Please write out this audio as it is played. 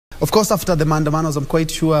Of course, after the Mandamanos, I'm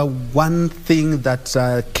quite sure one thing that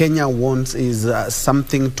Kenya wants is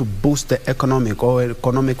something to boost the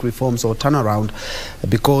economic reforms or turnaround,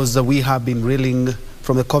 because we have been reeling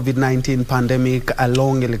from the COVID-19 pandemic, a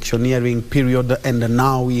long electioneering period, and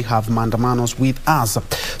now we have Mandamanos with us.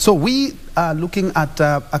 So we are looking at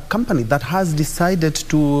a company that has decided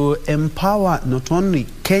to empower not only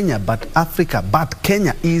Kenya but Africa, but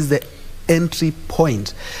Kenya is the entry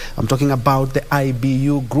point. I'm talking about the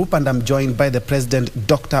IBU group, and I'm joined by the president,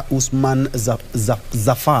 Dr. Usman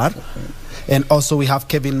Zafar. And also we have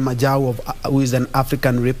Kevin Majau, who is an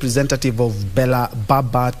African representative of Bella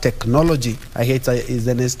Baba Technology. I hate is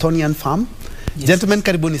an Estonian firm. Yes. Gentlemen,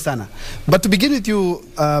 karibuni sana. But to begin with you,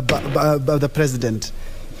 the president,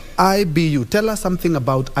 IBU, tell us something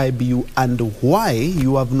about IBU and why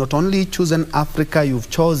you have not only chosen Africa, you've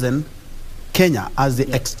chosen Kenya as the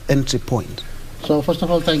entry point. So first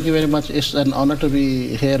of all, thank you very much. It's an honor to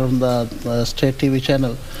be here on the State TV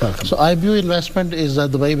channel. Welcome. So IBU Investment is a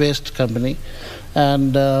Dubai-based company,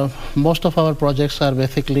 and most of our projects are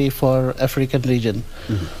basically for African region.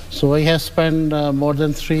 So we have spent more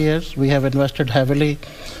than 3 years. We have invested heavily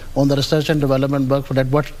on the research and development work for that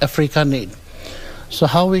what Africa need. So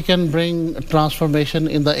how we can bring transformation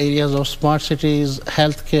in the areas of smart cities,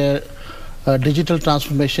 healthcare, digital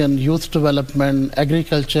transformation, youth development,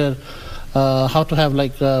 agriculture, how to have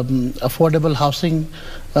like affordable housing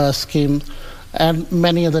scheme, and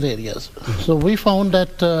many other areas. So we found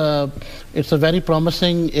that it's a very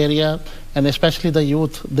promising area, and especially the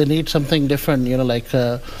youth, they need something different, you know, like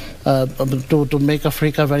to make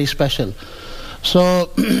Africa very special. So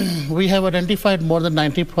we have identified more than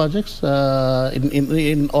 90 projects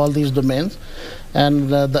in all these domains, and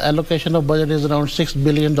the allocation of budget is around $6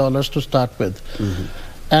 billion to start with.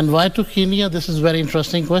 And why to Kenya? This is a very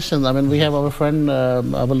interesting question. I mean, we have our friend,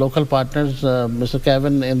 our local partners, Mr.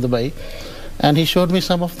 Kevin in Dubai, and he showed me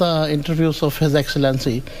some of the interviews of His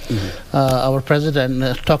Excellency, our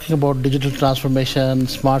president, talking about digital transformation,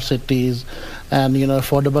 smart cities, and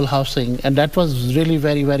affordable housing, and that was really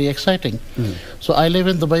very, very exciting. So I live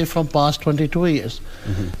in Dubai from past 22 years,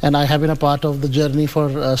 and I have been a part of the journey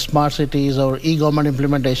for smart cities or e-government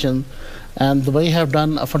implementation, and Dubai have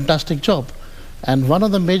done a fantastic job. And one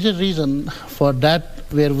of the major reasons for that,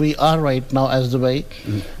 where we are right now as Dubai,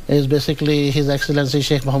 is basically His Excellency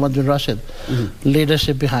Sheikh Mohammed bin Rashid,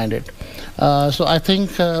 leadership behind it. So I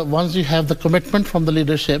think once you have the commitment from the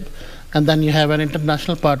leadership, and then you have an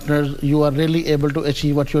international partner, you are really able to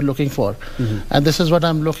achieve what you're looking for. And this is what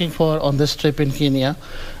I'm looking for on this trip in Kenya,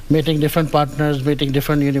 meeting different partners, meeting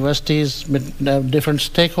different universities, different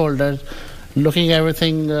stakeholders, looking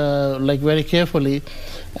everything like very carefully.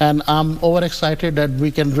 And I'm overexcited that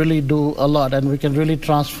we can really do a lot, and we can really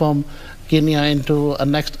transform Kenya into a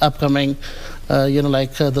next upcoming,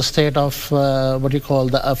 like the state of what you call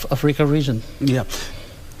the Africa region. Yeah.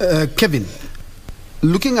 Kevin,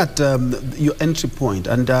 looking at your entry point,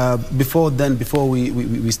 and before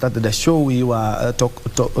we started the show, we were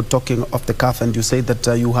talking off the cuff, and you said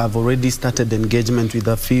that you have already started engagement with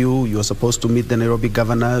a few. You are supposed to meet the Nairobi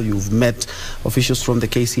governor. You've met officials from the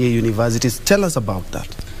KCA universities. Tell us about that.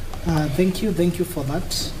 Thank you for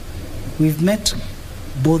that. We've met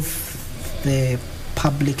both the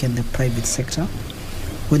public and the private sector.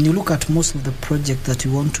 When you look at most of the projects that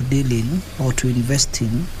you want to deal in or to invest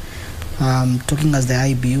in, talking as the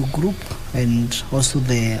IBU group and also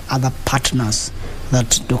the other partners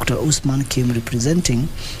that Dr. Usman came representing,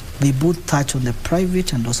 they both touch on the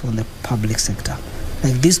private and also on the public sector.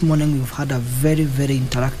 Like this morning, we've had a very, very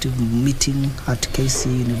interactive meeting at KC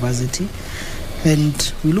University,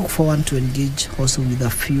 and we look forward to engage also with a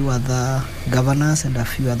few other governors and a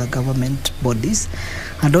few other government bodies.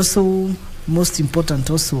 And also, most important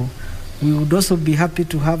also, we would also be happy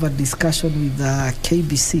to have a discussion with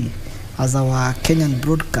KBC as our Kenyan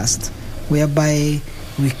broadcast, whereby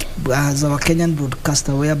we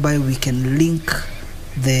can link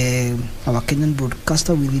our Kenyan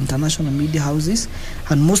broadcaster with international media houses,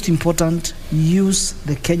 and most important, use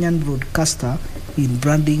the Kenyan broadcaster in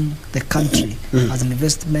branding the country as an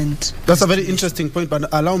investment. That's a very interesting point, but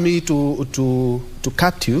allow me to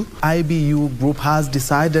cut you. IBU Group has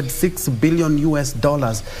decided $6 billion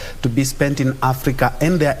to be spent in Africa,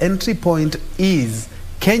 and their entry point is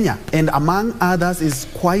Kenya, and among others is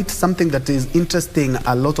quite something that is interesting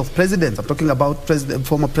a lot of presidents. I'm talking about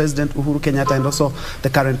former President Uhuru Kenyatta and also the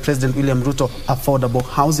current President William Ruto, affordable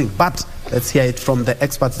housing. But let's hear it from the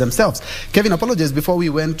experts themselves. Kevin, apologies, before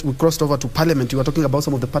we crossed over to Parliament, you were talking about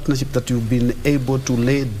some of the partnership that you've been able to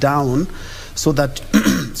lay down so that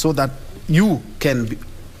you can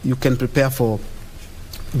prepare for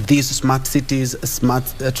these smart cities, smart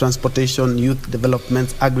transportation, youth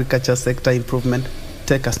development, agriculture sector improvement?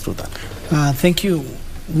 Take us through that. Thank you.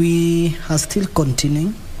 We are still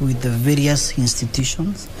continuing with the various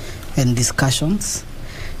institutions and discussions,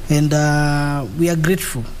 and we are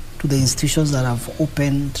grateful to the institutions that have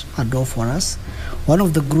opened a door for us. One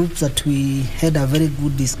of the groups that we had a very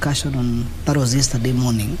good discussion on, that was yesterday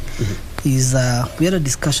morning, is we had a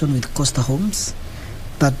discussion with Costa Homes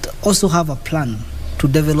that also have a plan to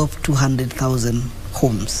develop 200,000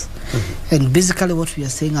 homes. And basically what we are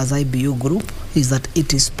saying as IBU group is that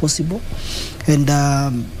it is possible. And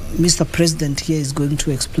Mr. President here is going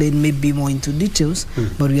to explain maybe more into details,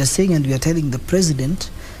 but we are saying and we are telling the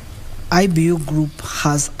President, IBU group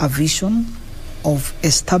has a vision of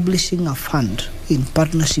establishing a fund in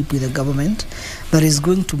partnership with the government that is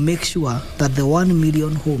going to make sure that the 1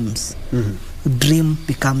 million homes dream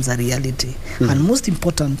becomes a reality. And most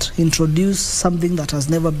important, introduce something that has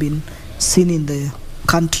never been seen in the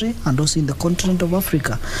country and also in the continent of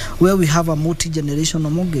Africa, where we have a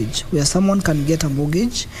multi-generational mortgage, where someone can get a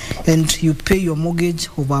mortgage and you pay your mortgage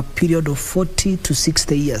over a period of 40 to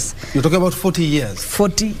 60 years. You're talking about 40 years?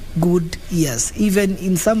 40 good years. Even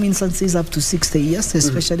in some instances up to 60 years,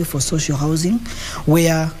 especially for social housing,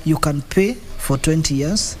 where you can pay for 20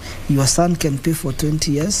 years, your son can pay for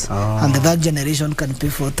 20 years, and the third generation can pay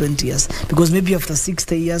for 20 years. Because maybe after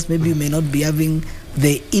 60 years, maybe you may not be having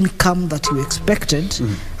the income that you expected,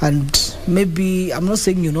 and maybe, I'm not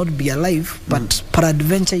saying you'll not be alive, but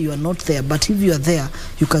peradventure you are not there. But if you are there,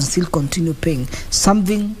 you can still continue paying.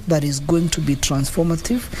 Something that is going to be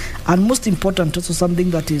transformative, and most important, also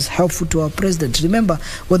something that is helpful to our president. Remember,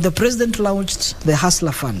 when the president launched the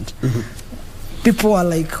Hustler Fund, people are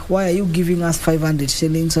like, why are you giving us 500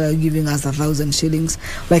 shillings? Why are you giving us 1,000 shillings?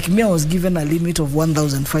 Like me, I was given a limit of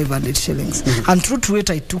 1,500 shillings. And true to it,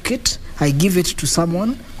 I took it. I give it to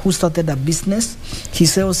someone who started a business. He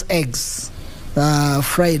sells eggs,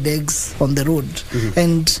 fried eggs on the road.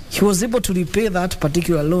 And he was able to repay that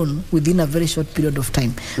particular loan within a very short period of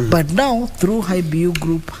time. But now, through IBU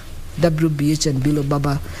Group, WBH and Bilo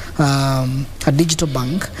Baba, a digital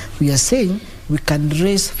bank, we are saying we can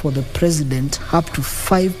raise for the president up to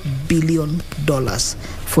 $5 billion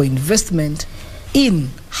for investment in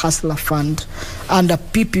Hustler Fund under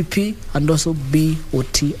PPP and also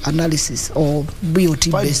BOT analysis or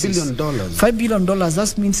BOT basis. $5 billion. $5 billion,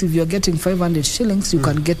 that means if you're getting 500 shillings, you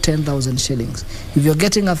can get 10,000 shillings. If you're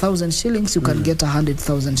getting 1,000 shillings, you can get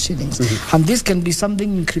 100,000 shillings. And this can be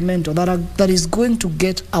something incremental that is going to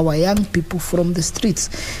get our young people from the streets.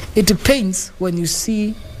 It pains when you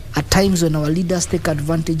see at times when our leaders take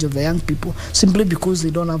advantage of the young people simply because they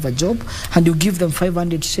don't have a job, and you give them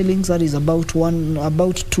 500 shillings, that is about $2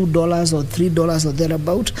 or $3 or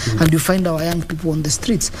thereabout, and you find our young people on the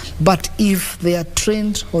streets. But if they are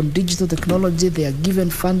trained on digital technology, they are given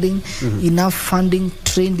funding, enough funding,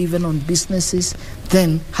 trained even on businesses,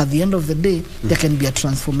 then at the end of the day, there can be a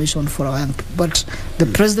transformation for our young people. But the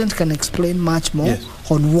president can explain much more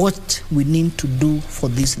on what we need to do for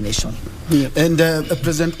this nation. And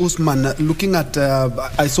President Usman, looking at,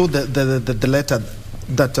 I saw the letter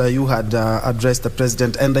that you had addressed the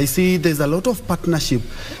president, and I see there's a lot of partnership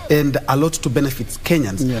and a lot to benefit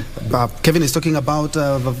Kenyans. Kevin is talking about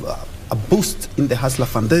a boost in the Hustler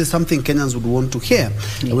Fund. This is something Kenyans would want to hear.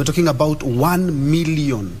 We're talking about 1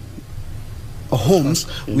 million homes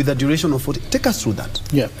with a duration of 40. Take us through that.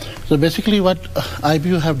 So basically what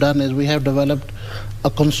IBU have done is we have developed a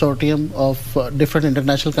consortium of different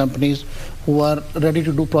international companies who are ready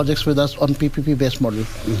to do projects with us on PPP based model,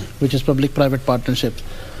 which is public-private partnerships.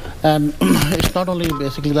 And it's not only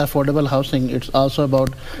basically the affordable housing, it's also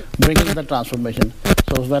about bringing the transformation.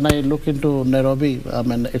 So when I look into Nairobi, I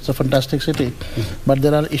mean, it's a fantastic city, but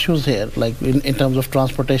there are issues here, like in terms of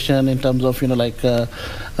transportation, in terms of,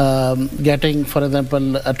 getting, for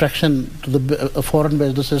example, attraction to the foreign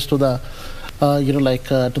businesses to the,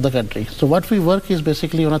 to the country. So what we work is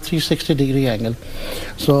basically on a 360-degree angle.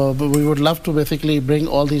 So we would love to basically bring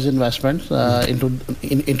all these investments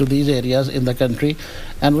into these areas in the country,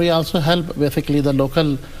 and we also help basically the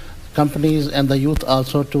local companies and the youth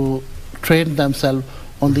also to train themselves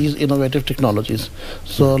on these innovative technologies.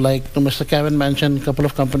 So like Mr. Kevin mentioned a couple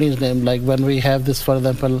of companies named, like when we have this, for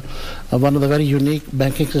example, one of the very unique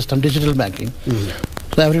banking system, digital banking.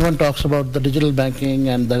 So everyone talks about the digital banking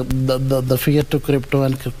and the fiat to crypto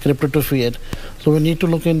and crypto to fiat. So we need to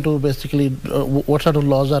look into basically what sort of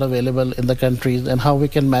laws are available in the countries and how we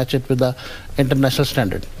can match it with the international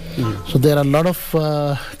standard. So there are a lot of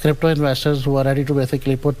crypto investors who are ready to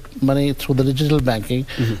basically put money through the digital banking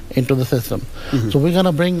into the system. So we're going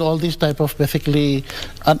to bring all these type of basically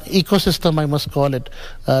an ecosystem, I must call it,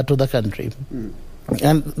 to the country.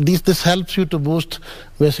 And this helps you to boost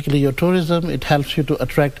basically your tourism. It helps you to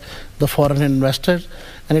attract the foreign investors,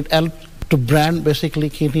 and it helps to brand basically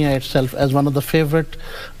Kenya itself as one of the favorite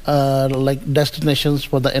like destinations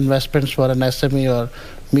for the investments for an SME or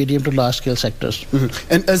medium to large scale sectors.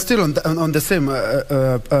 And still on the same,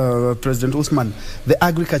 President Usman, the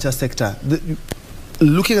agriculture sector.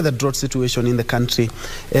 Looking at the drought situation in the country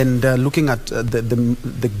and looking at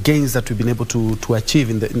the gains that we've been able to achieve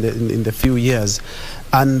in the few years,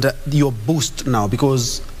 and your boost now,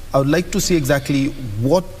 because I would like to see exactly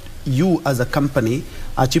what you as a company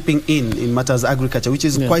are chipping in matters agriculture, which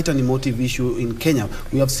is quite an emotive issue in Kenya.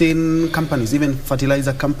 We have seen companies, even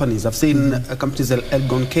fertilizer companies, I've seen companies like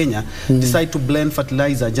Elgon Kenya decide to blend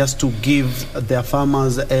fertilizer just to give their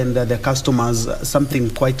farmers and their customers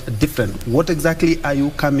something quite different. What exactly are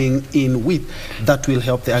you coming in with that will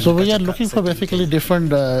help the agriculture? So we are looking for basically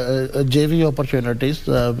different JV opportunities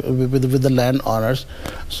with the land owners.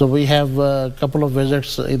 So we have a couple of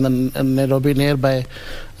visits in Nairobi nearby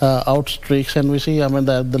outstreaks, and we see, I mean,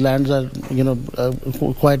 the lands are, you know,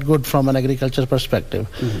 quite good from an agriculture perspective.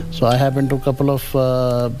 So I have been to a couple of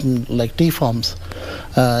like tea farms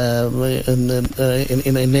in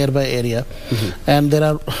a nearby area, and there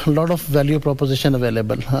are a lot of value proposition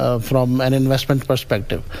available from an investment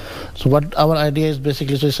perspective. So what our idea is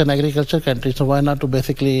basically, so it's an agriculture country, so why not to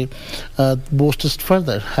basically boost it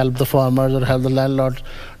further, help the farmers or help the landlords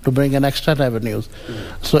to bring in extra revenues.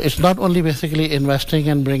 So it's not only basically investing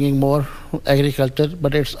and bringing more agriculture,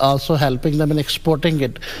 but it's also helping them in exporting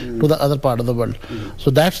it to the other part of the world. So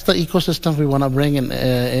that's the ecosystem we want to bring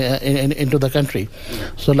into the country.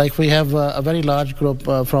 So like we have a very large group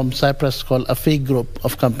from Cyprus called a FIG group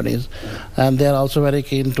of companies, and they are also very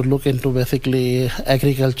keen to look into basically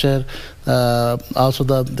agriculture, also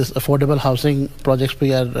this affordable housing projects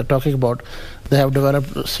we are talking about. They have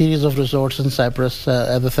developed a series of resorts in Cyprus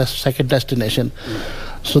as a second destination.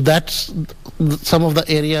 So that's some of the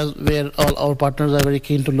areas where all our partners are very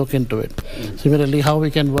keen to look into it. Similarly, how we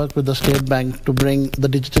can work with the State Bank to bring the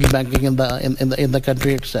digital banking in the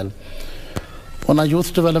country itself. On a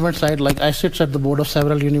youth development side, like I sit at the board of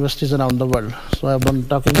several universities around the world. So I've been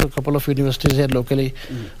talking to a couple of universities here locally.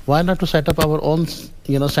 Why not to set up our own,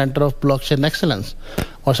 you know, center of blockchain excellence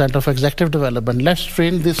or center of executive development? Let's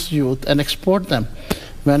train this youth and export them.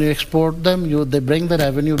 When you export them, they bring the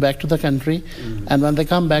revenue back to the country, and when they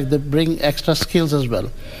come back, they bring extra skills as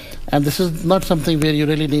well. And this is not something where you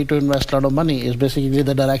really need to invest a lot of money. It's basically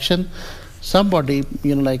the direction. Somebody,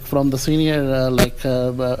 you know, like from the senior,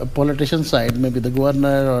 politician side, maybe the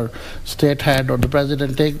governor or state head or the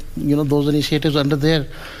president, take, you know, those initiatives under their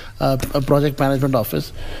project management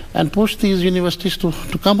office and push these universities to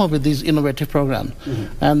come up with these innovative programs.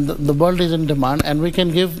 And the world is in demand, and we can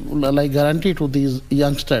give like guarantee to these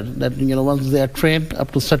youngsters that, you know, once they are trained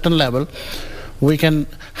up to a certain level, we can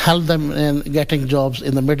help them in getting jobs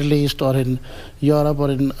in the Middle East or in Europe or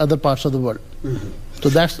in other parts of the world. So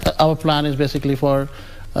that's our plan, is basically for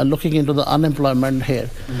looking into the unemployment here.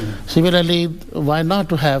 Similarly, why not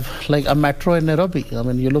to have like a metro in Nairobi? I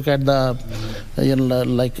mean, you look at the, you know,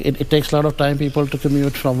 like it takes a lot of time people to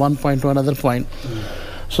commute from one point to another point.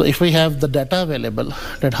 So if we have the data available,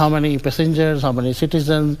 that how many passengers, how many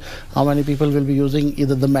citizens, how many people will be using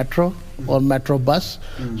either the metro or metro bus,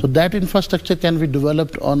 so that infrastructure can be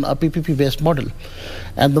developed on a PPP-based model.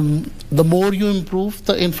 And the more you improve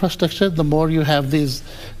the infrastructure, the more you have these,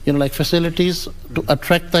 you know, like facilities to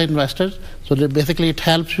attract the investors. So that basically it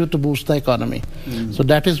helps you to boost the economy. So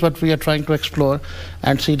that is what we are trying to explore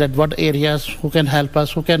and see that what areas, who can help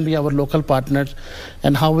us, who can be our local partners,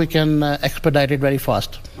 and how we can expedite it very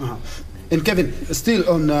fast. And Kevin, still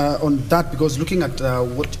on that, because looking at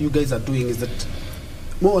what you guys are doing is that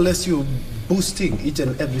more or less you're boosting each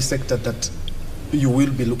and every sector that you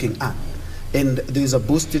will be looking at. And there is a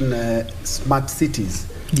boost in smart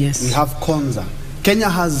cities. Yes. We have Konza. Kenya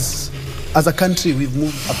has, as a country, we've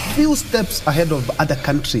moved a few steps ahead of other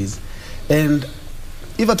countries. And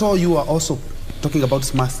if at all you are also talking about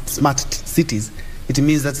smart cities, it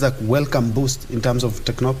means that's a welcome boost in terms of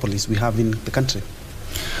technopolis we have in the country.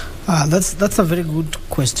 That's a very good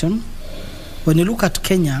question. When you look at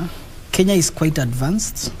Kenya, Kenya is quite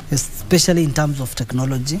advanced, especially in terms of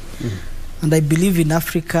technology. And I believe in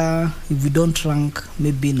Africa, if we don't rank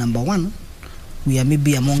maybe number 1, we are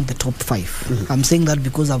maybe among the top 5. I'm saying that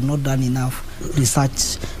because I've not done enough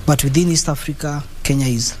research, but within East Africa, Kenya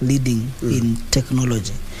is leading in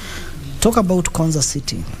technology. talk about Konza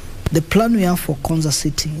City, the plan we have for Konza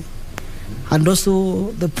City, and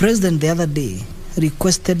also the president the other day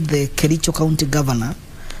requested the Kericho County governor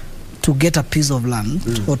to get a piece of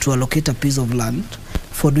land or to allocate a piece of land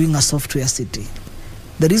for doing a software city.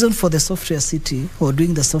 The reason for the software city or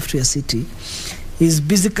doing the software city is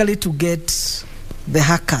basically to get the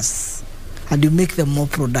hackers and you make them more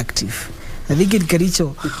productive. I think in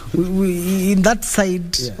Kericho, we in that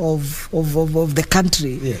side of the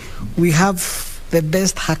country, we have the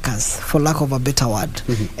best hackers, for lack of a better word.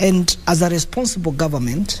 And as a responsible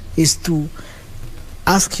government is to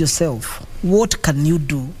ask yourself, what can you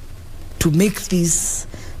do to make this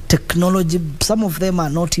technology, some of them are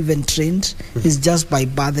not even trained, it's just by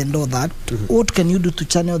birth and all that. What can you do to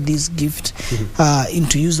channel this gift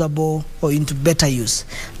into usable or into better use?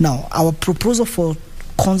 Now, our proposal for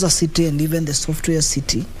Konza City and even the software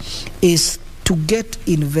city is to get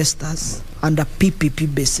investors under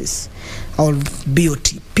PPP basis or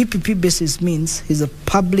BOT. PPP basis means is a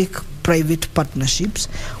public-private partnerships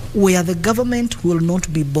where the government will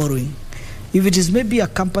not be borrowing. If it is maybe a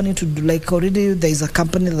company to do, like already there is a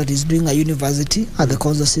company that is doing a university at the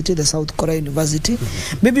Konza City, the South Korea University.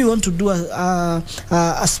 Maybe you want to do a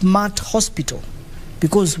smart hospital.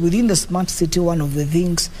 Because within the smart city, one of the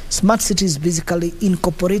things, smart city is basically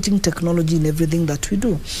incorporating technology in everything that we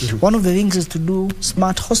do. One of the things is to do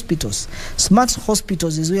smart hospitals. Smart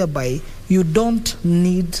hospitals is whereby you don't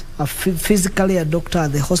need physically a doctor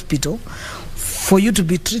at the hospital for you to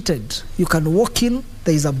be treated. You can walk in,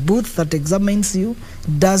 there is a booth that examines you,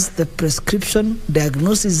 does the prescription,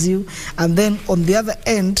 diagnoses you, and then on the other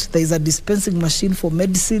end, there is a dispensing machine for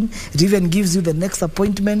medicine. It even gives you the next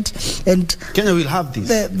appointment. And Kenya will have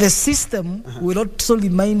this. The system will also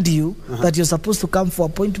remind you that you're supposed to come for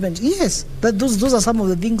appointment. Yes, those are some of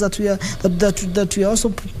the things that we are that we are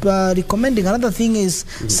also recommending. Another thing is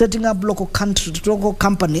setting up local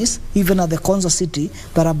companies, even at the Konza City,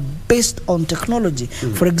 that are based on technology.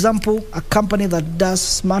 For example, a company that does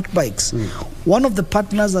smart bikes. One of the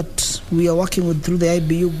partners that we are working with through the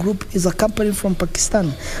IBU group is a company from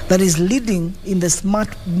Pakistan that is leading in the smart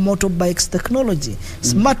motorbikes technology.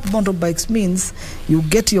 Smart motorbikes means you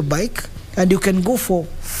get your bike and you can go for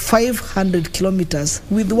 500 kilometers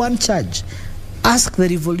with one charge. Ask the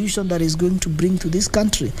revolution that is going to bring to this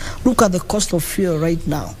country. Look at the cost of fuel right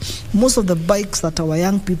now. Most of the bikes that our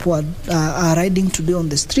young people are riding today on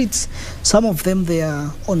the streets, some of them they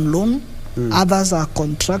are on loan. Others are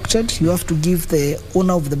contracted. You have to give the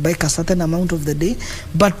owner of the bike a certain amount of the day,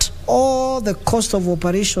 but all the cost of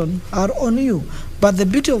operation are on you. But the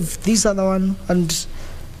beauty of this other one, and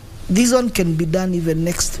this one can be done even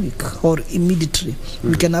next week or immediately.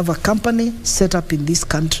 We can have a company set up in this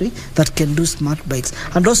country that can do smart bikes,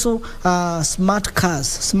 and also smart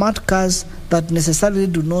cars that necessarily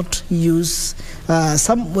do not use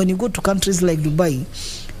when you go to countries like Dubai,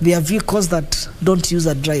 there are vehicles that don't use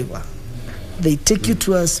a driver. They take you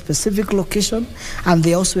to a specific location, and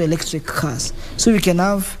they also electric cars. So we can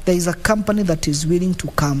have, there is a company that is willing to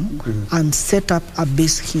come and set up a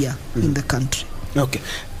base here in the country. Okay.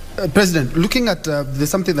 President, looking at,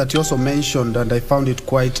 there's something that you also mentioned, and I found it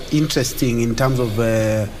quite interesting in terms of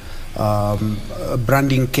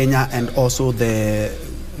branding Kenya and also the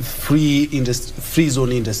free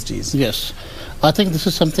zone industries. Yes. I think this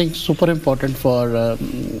is something super important for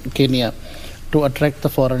Kenya to attract the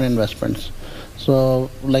foreign investments. So,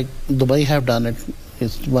 like Dubai have done it,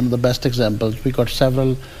 it's one of the best examples. We got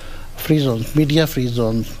several free zones, media free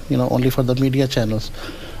zones, only for the media channels.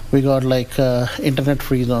 We got like internet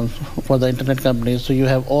free zones for the internet companies. So you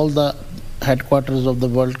have all the headquarters of the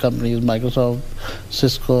world companies, Microsoft,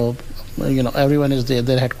 Cisco, everyone is there,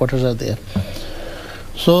 their headquarters are there.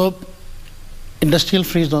 So, industrial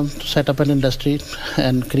free zone to set up an industry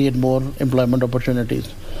and create more employment opportunities.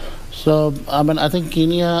 So, I think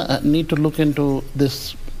Kenya need to look into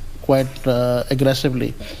this quite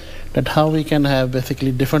aggressively, that how we can have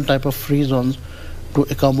basically different type of free zones to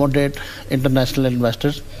accommodate international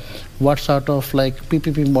investors, what sort of like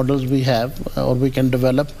PPP models we have or we can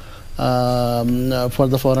develop for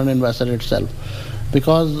the foreign investor itself.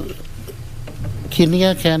 Because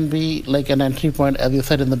Kenya can be like an entry point, as you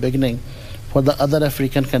said in the beginning, for the other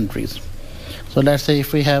African countries. So let's say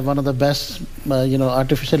if we have one of the best,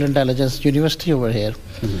 artificial intelligence university over here,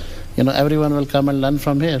 everyone will come and learn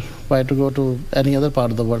from here. Why to go to any other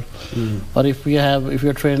part of the world? Or if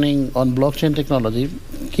you're training on blockchain technology,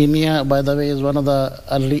 Kenya, by the way, is one of the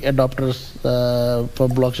early adopters for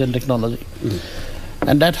blockchain technology.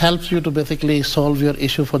 And that helps you to basically solve your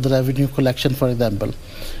issue for the revenue collection, for example.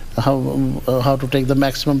 How to take the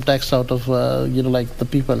maximum tax out of, like the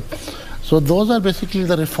people. So those are basically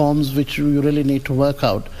the reforms which you really need to work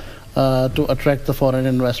out to attract the foreign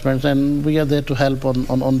investments, and we are there to help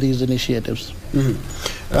on these initiatives. Maybe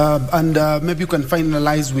you can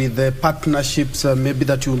finalize with the partnerships, maybe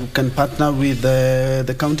that you can partner with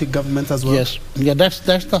the county government as well. Yes, yeah, that's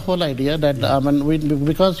the whole idea. That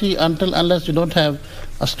because unless you don't have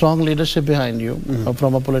a strong leadership behind you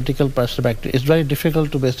from a political perspective, it's very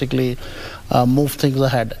difficult to basically move things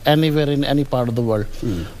ahead anywhere in any part of the world.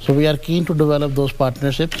 So we are keen to develop those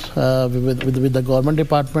partnerships with the government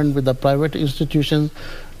department, with the private institutions,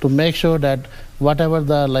 to make sure that whatever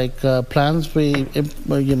the plans we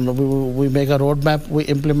make a roadmap, we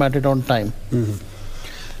implement it on time.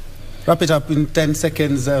 Wrap it up in 10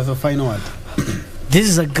 seconds as a final word. This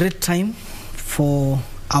is a great time for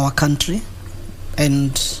our country,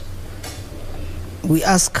 and we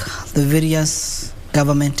ask the various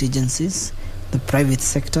government agencies, the private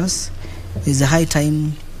sectors, it's a high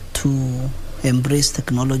time to embrace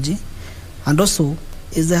technology, and also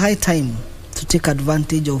it's a high time to take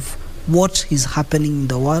advantage of what is happening in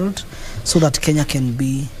the world so that Kenya can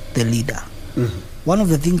be the leader. One of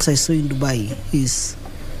the things I saw in Dubai is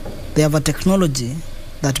they have a technology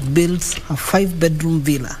that builds a 5-bedroom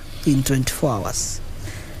villa in 24 hours.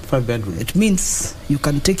 5 bedrooms. It means you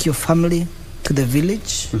can take your family to the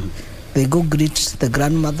village, they go greet the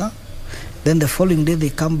grandmother, then the following day they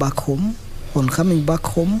come back home. On coming back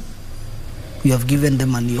home, you have given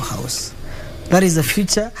them a new house. That is the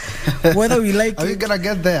future, whether we like Are we going to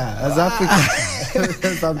get there as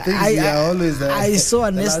Africa? Some things we are always I saw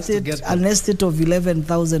an estate of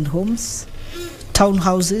 11,000 homes,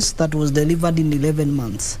 townhouses that was delivered in 11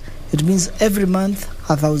 months. It means every month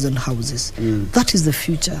 1,000 houses. That is the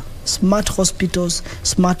future. Smart hospitals,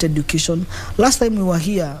 smart education. Last time we were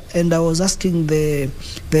here and I was asking the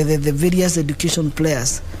various education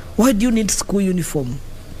players, why do you need school uniform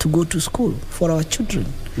to go to school for our children?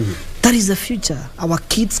 That is the future. Our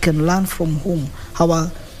kids can learn from home. Our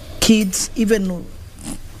kids, even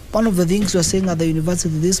one of the things we are saying at the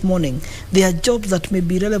university this morning, there are jobs that may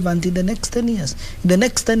be relevant in the next 10 years. In the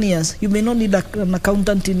next 10 years, you may not need an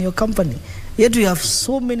accountant in your company. Yet we have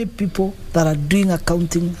so many people that are doing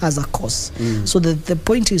accounting as a course. So the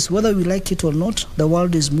point is, whether we like it or not, the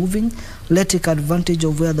world is moving. Let's take advantage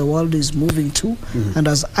of where the world is moving to. And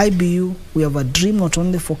as IBU, we have a dream not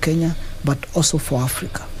only for Kenya, but also for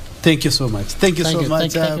Africa. Thank you so much. Thank you so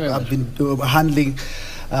much. I've been handling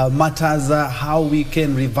matters how we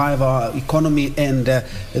can revive our economy, and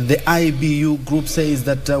the IBU group says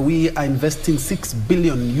that we are investing $6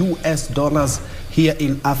 billion US here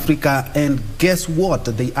in Africa, and guess what?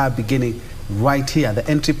 They are beginning right here. The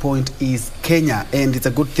entry point is Kenya, and it's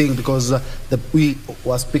a good thing because we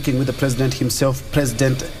were speaking with the president himself,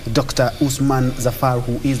 President Dr. Usman Zafar,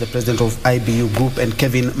 who is the president of IBU Group, and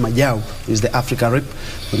Kevin Majau, who is the Africa rep,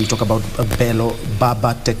 when we talk about Bello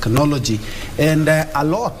Baba technology. And a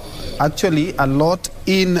lot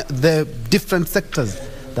in the different sectors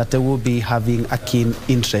that they will be having a keen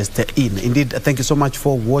interest in. Indeed, thank you so much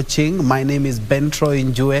for watching. My name is Ben Troy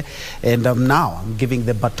Njue, and now I'm giving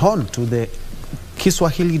the baton to the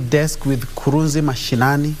Kiswahili desk with Kurunzi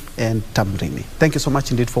Mashinani and Tamrini. Thank you so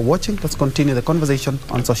much indeed for watching. Let's continue the conversation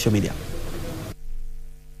on social media.